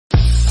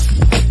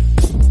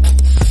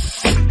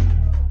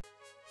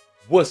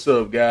What's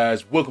up,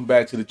 guys? Welcome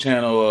back to the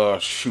channel.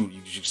 Shoot,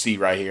 you see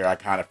right here, I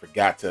kind of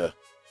forgot to,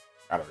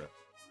 I don't know,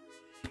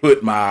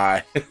 put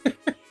my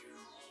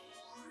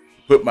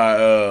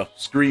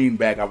screen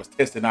back. I was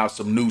testing out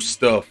some new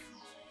stuff,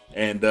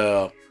 and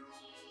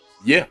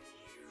yeah,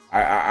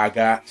 I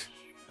got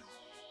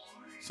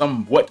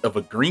somewhat of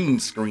a green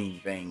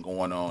screen thing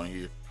going on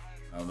here.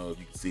 I don't know if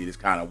you can see it. It's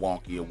kind of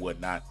wonky or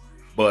whatnot,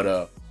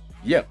 but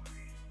yeah.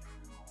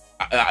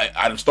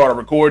 I started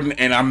recording,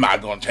 and I'm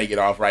not going to take it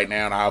off right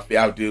now, and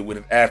I'll deal with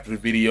it after the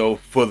video.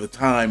 For the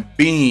time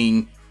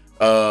being,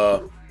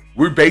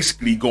 we're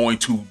basically going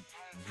to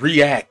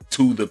react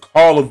to the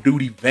Call of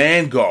Duty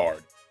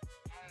Vanguard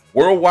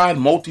worldwide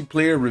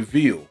multiplayer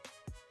reveal,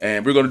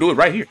 and we're going to do it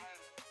right here.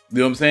 You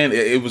know what I'm saying?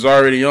 It was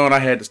already on. I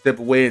had to step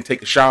away and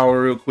take a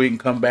shower real quick and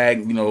come back,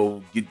 you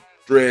know, get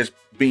dressed,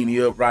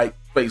 beanie up right,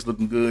 face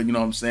looking good, you know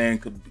what I'm saying?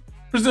 Could be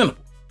presentable.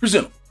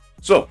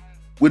 So,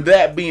 with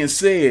that being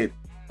said,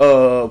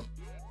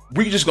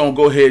 we just gonna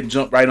go ahead and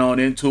jump right on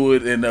into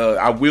it, and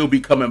I will be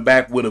coming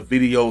back with a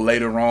video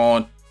later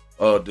on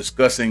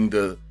discussing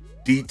the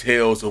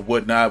details of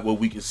whatnot, what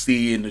we can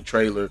see in the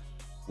trailer,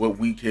 what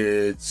we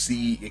could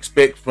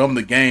expect from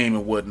the game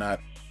and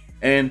whatnot.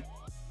 And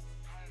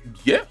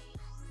yeah,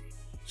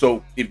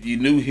 so if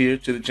you're new here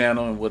to the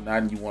channel and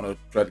whatnot, and you want to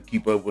try to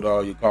keep up with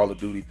all your Call of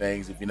Duty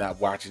things, if you're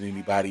not watching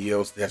anybody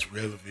else that's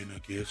relevant, I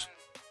guess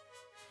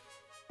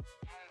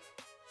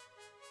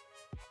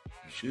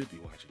should be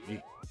watching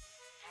me,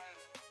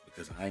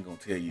 because I ain't gonna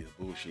tell you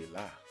a bullshit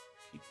lie.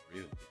 Keep it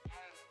real.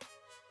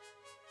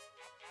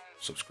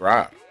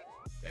 Subscribe,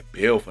 that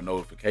bell for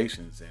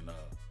notifications, and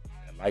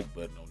that like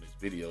button on this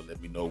video.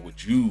 Let me know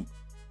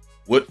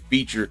what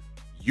feature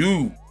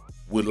you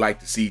would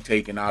like to see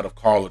taken out of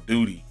Call of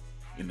Duty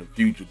in the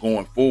future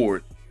going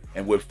forward,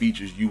 and what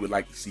features you would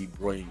like to see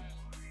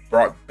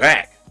brought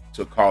back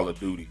to Call of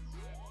Duty,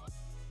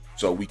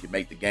 so we can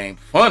make the game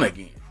fun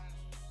again.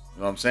 You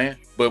know what I'm saying?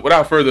 But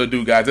without further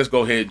ado, guys, let's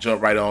go ahead and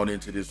jump right on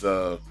into this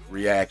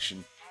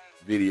reaction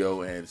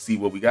video and see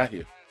what we got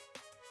here.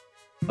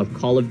 Of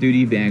Call of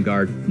Duty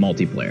Vanguard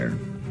multiplayer.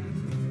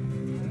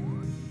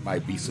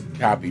 Might be some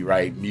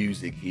copyright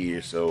music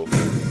here, so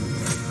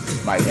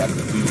might have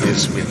to do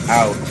this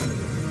without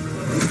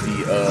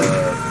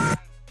the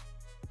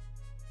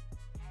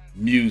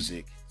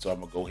music. So I'm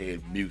gonna go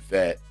ahead and mute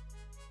that.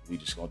 We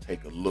just gonna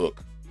take a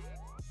look.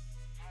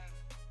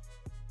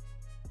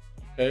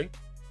 Okay.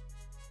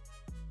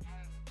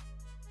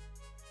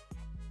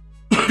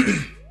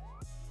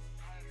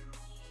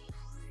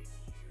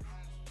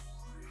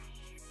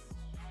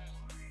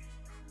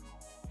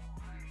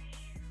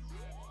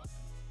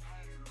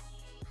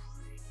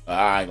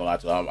 I ain't gonna lie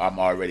to you, I'm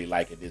already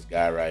liking this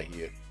guy right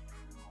here.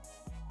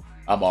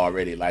 I'm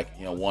already liking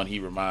him. One, he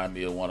reminds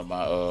me of one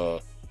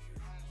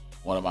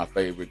of my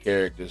favorite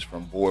characters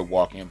from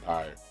Boardwalk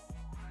Empire.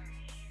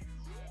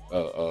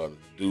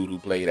 Dude who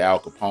played Al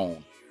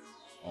Capone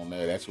on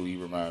there. That's who he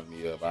reminds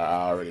me of.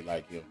 I already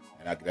like him,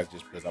 and that's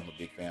just because I'm a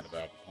big fan of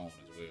Al Capone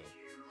as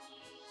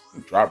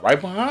well. Drop right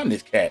behind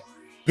this cat.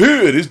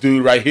 Yeah, this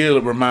dude right here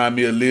remind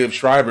me of Liv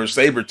Schreiber's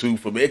Sabretooth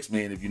from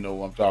X-Men, if you know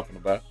what I'm talking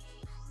about.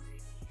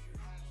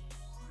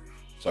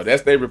 So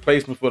that's their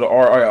replacement for the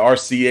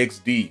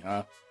RCXD,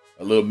 huh?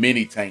 A little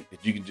mini tank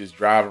that you can just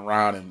drive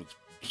around and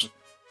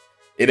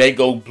it ain't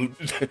go.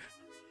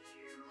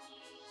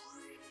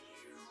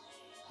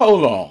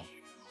 Hold on.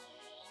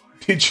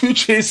 Did you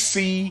just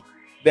see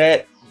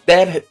that?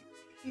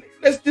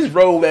 Let's just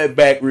roll that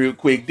back real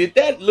quick. Did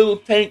that little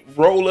tank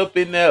roll up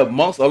in there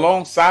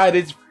alongside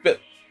its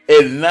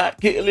and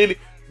not kill it?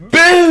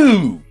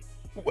 Boo!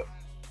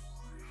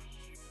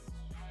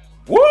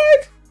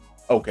 What?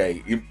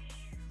 Okay.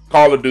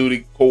 Call of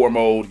Duty core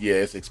mode, yeah,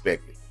 it's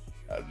expected.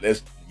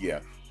 Yeah.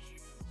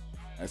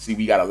 I see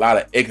we got a lot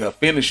of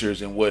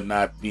finishers and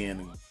whatnot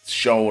being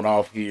shown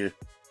off here.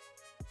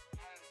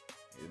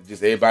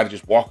 Just everybody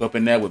just walk up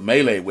in there with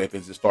melee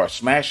weapons and start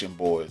smashing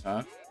boys,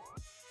 huh?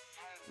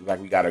 Like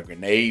we got a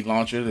grenade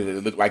launcher.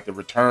 It looked like the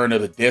return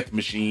of the death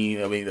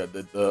machine. I mean,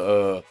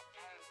 the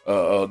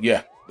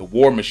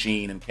war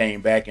machine, and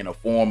came back in a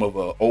form of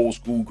an old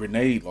school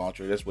grenade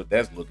launcher. That's what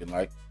that's looking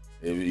like.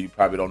 You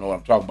probably don't know what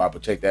I'm talking about,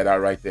 but check that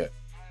out right there.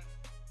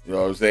 You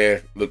know what I'm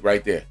saying? Look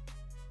right there.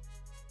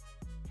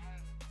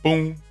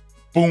 Boom,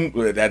 boom.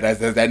 Does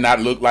that not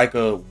look like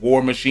a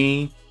war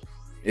machine?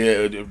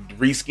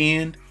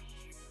 Reskinned?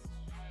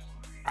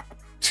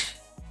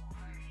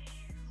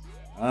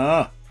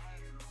 Okay.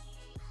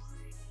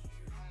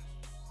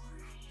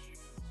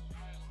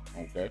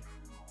 Here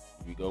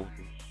we go with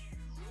the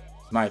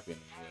sniping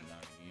and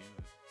whatnot again.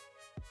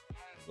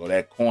 Go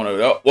that corner.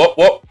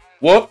 Oh,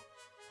 whoop.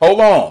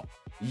 Hold on.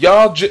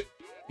 Y'all,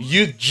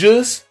 you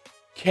just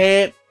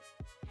can't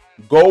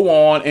go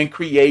on and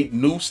create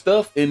new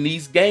stuff in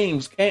these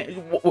games.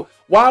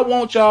 Why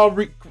won't y'all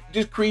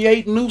just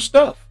create new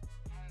stuff?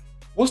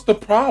 What's the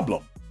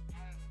problem?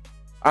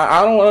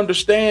 I don't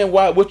understand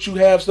what you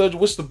have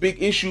what's the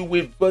big issue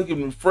with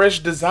fucking fresh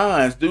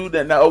designs, dude?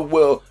 That now,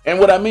 well, and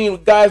what I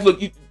mean, guys,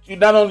 look, you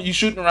not only you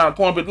shooting around the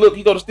corner, but look,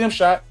 you go to stem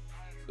shot.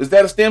 Is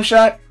that a stem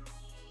shot?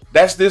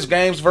 That's this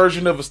game's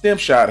version of a stem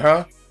shot,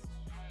 huh?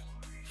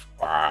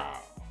 Wow.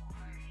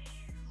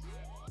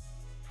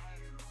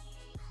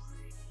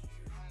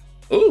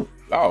 Ooh,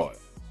 Lord.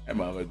 That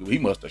motherfucker, he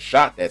must have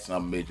shot that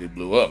something bitch that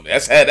blew up.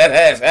 That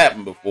has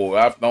happened before.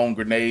 I've thrown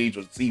grenades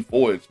or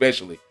C4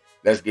 especially.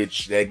 That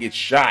gets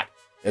shot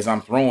as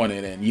I'm throwing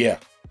it, and yeah.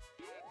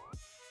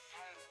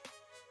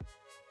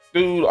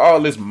 Dude,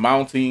 all this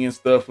mounting and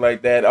stuff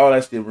like that, all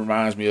that stuff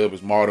reminds me of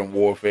is Modern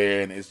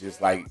Warfare, and it's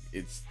just like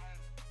it's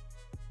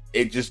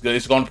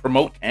going to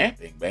promote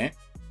camping, man.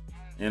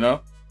 You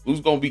know, who's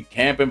going to be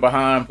camping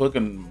behind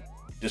fucking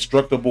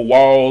destructible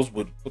walls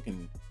with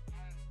fucking?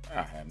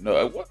 I have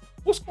no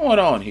what's going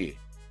on here.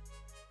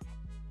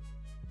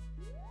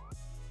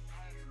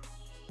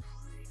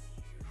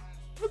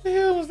 What the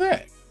hell was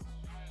that?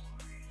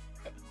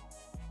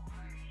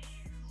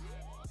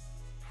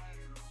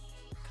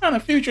 What kind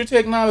of future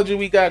technology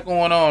we got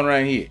going on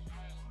right here?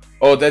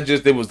 Oh,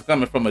 it was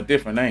coming from a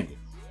different angle.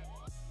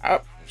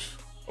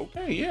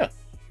 Okay, yeah.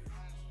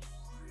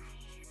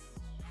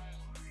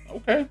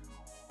 Okay.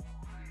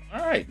 All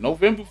right,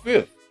 November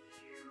 5th.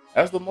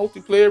 That's the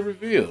multiplayer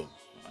reveal.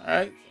 All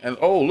right. And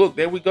oh, look,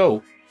 there we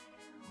go.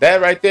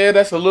 That right there,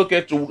 that's a look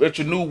at your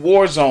new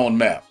Warzone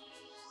map.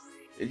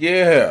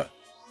 Yeah.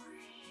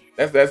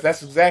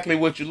 That's exactly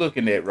what you're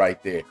looking at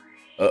right there.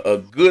 A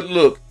good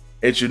look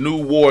at your new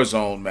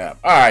Warzone map.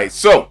 All right,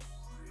 so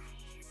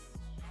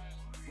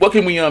what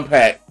can we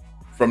unpack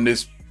from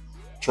this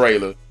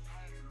trailer?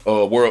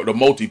 The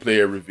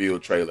multiplayer reveal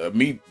trailer.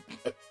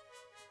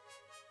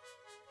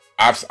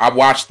 I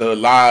watched the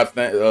live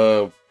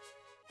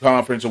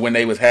conference when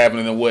they was having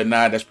it and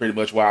whatnot. That's pretty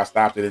much why I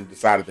stopped it and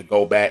decided to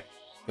go back,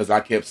 because I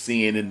kept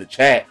seeing in the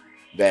chat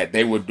that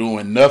they were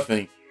doing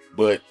nothing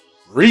but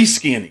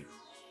reskinning.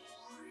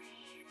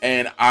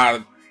 And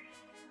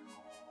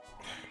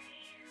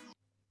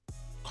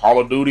Call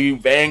of Duty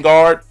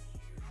Vanguard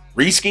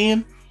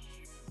reskin.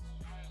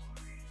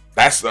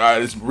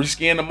 It's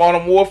reskin the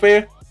Modern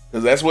Warfare,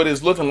 because that's what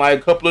it's looking like.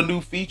 A couple of new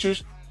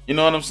features. You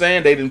know what I'm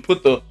saying? They didn't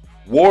put the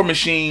war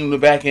machine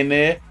back in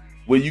there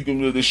where you can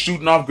do the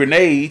shooting off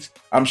grenades.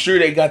 I'm sure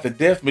they got the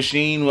death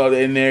machine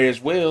in there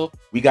as well.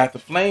 We got the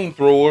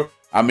flamethrower.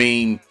 I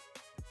mean,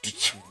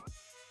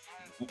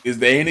 is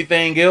there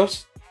anything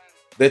else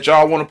that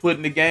y'all want to put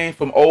in the game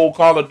from old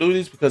Call of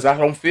Duties? Because I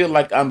don't feel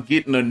like I'm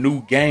getting a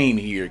new game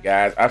here,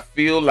 guys. I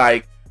feel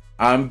like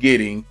I'm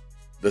getting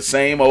the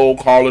same old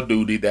Call of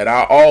Duty that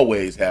I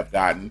always have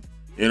gotten.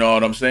 You know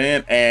what I'm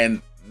saying?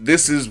 And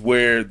this is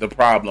where the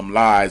problem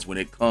lies when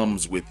it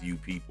comes with you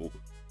people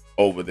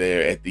over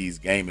there at these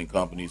gaming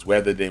companies.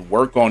 Rather than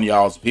work on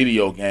y'all's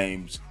video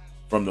games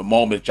from the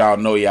moment y'all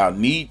know y'all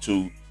need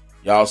to,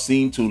 y'all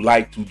seem to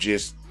like to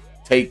just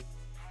take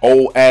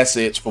old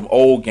assets from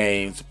old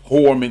games,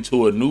 pour them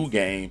into a new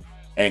game,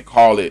 and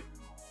call it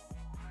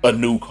a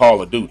new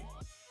Call of Duty.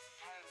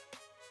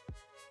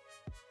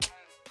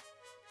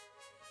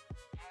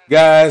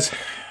 Guys,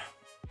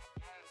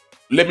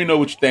 let me know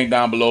what you think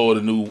down below of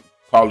the new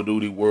Call of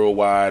Duty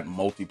Worldwide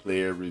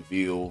multiplayer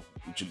reveal.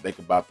 What you think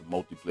about the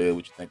multiplayer,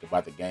 what you think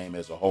about the game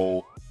as a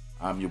whole.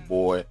 I'm your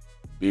boy,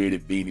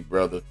 Bearded Beanie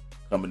Brother,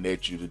 coming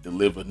at you to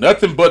deliver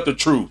nothing but the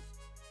truth.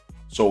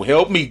 So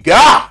help me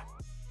God.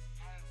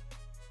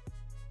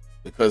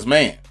 Because,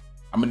 man,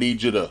 I'm going to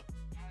need you to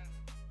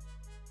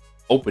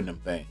open them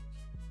things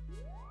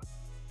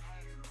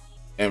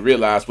and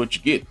realize what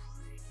you get.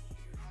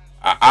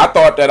 I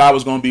thought that I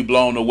was going to be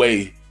blown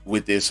away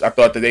with this. I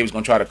thought that they was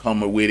going to try to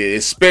come with it,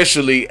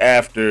 especially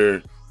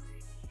after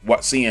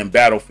seeing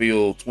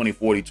Battlefield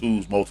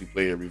 2042's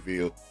multiplayer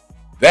reveal.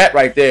 That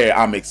right there,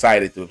 I'm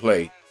excited to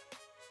play.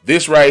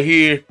 This right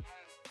here,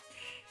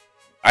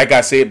 like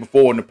I said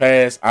before in the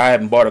past, I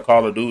haven't bought a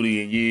Call of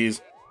Duty in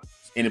years.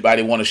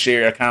 Anybody want to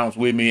share accounts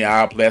with me?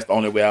 I'll play. That's the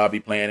only way I'll be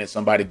playing it.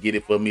 Somebody get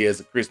it for me as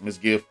a Christmas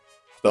gift.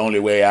 It's the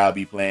only way I'll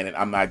be playing it.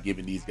 I'm not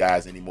giving these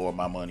guys any more of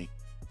my money.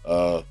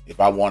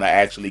 If I want to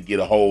actually get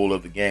a hold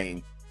of the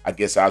game, I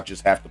guess I'll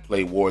just have to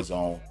play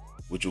Warzone,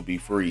 which will be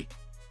free.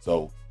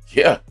 So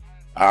yeah,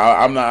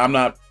 I'm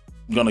not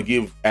gonna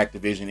give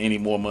Activision any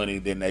more money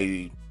than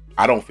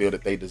I don't feel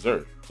that they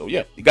deserve. So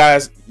yeah, you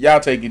guys,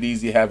 y'all take it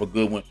easy. Have a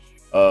good one.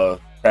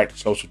 Practice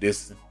social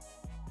distancing.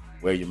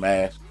 Wear your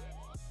mask.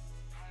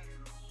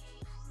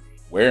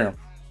 Wear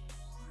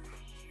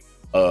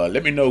them.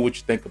 Let me know what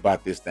you think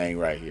about this thing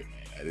right here,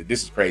 man.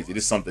 This is crazy.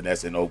 This is something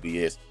that's in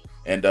OBS.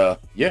 And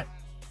yeah,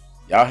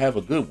 y'all have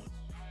a good one.